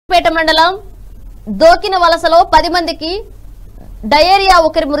పేట మండలం దోకిన వలసలో 10 మందికి డయేరియా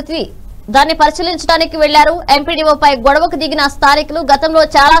ఒకరి మృతి దాన్ని పరిశీలించడానికి వెళ్లారు. ఎంపీడీఓపై గొడవకు దిగిన స్థానికులు గతంలో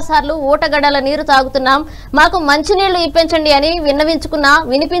చాలా సార్లు ఊటగడ్డల నీరు తాగుతున్నాం, మాకు మంచినీళ్లు ఇప్పించండి అని విన్నవించుకున్నా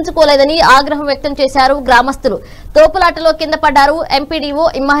వినిపించుకోలేదని ఆగ్రహం వ్యక్తం చేశారు గ్రామస్తులు. తోపులాటలో కింద పడ్డారు ఎంపీడీఓ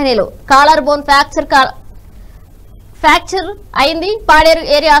ఇమ్మాహినేలు. కాలర్ బోన్ ఫ్రాక్చర్ అయింది. పాడేరు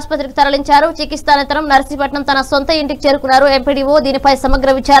ఏరియా ఆసుపత్రికి తరలించారు. చికిత్స అనంతరం నర్సీపట్నం తన సొంత ఇంటికి చేరుకున్నారు ఎంపీడీఓ. దీనిపై సమగ్ర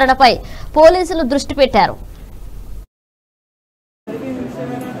విచారణపై పోలీసులు దృష్టి పెట్టారు.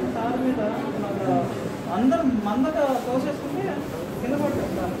 అందరూ మందగా తోసేసుకుంటే కింద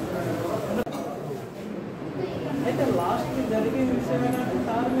పడుతుంటారు. అయితే లాస్ట్కి జరిగే విషయమైన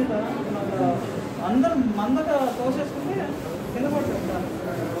కారు మీద అందరూ మందగా తోసేసుకుంటే కింద పడుతుంటారు.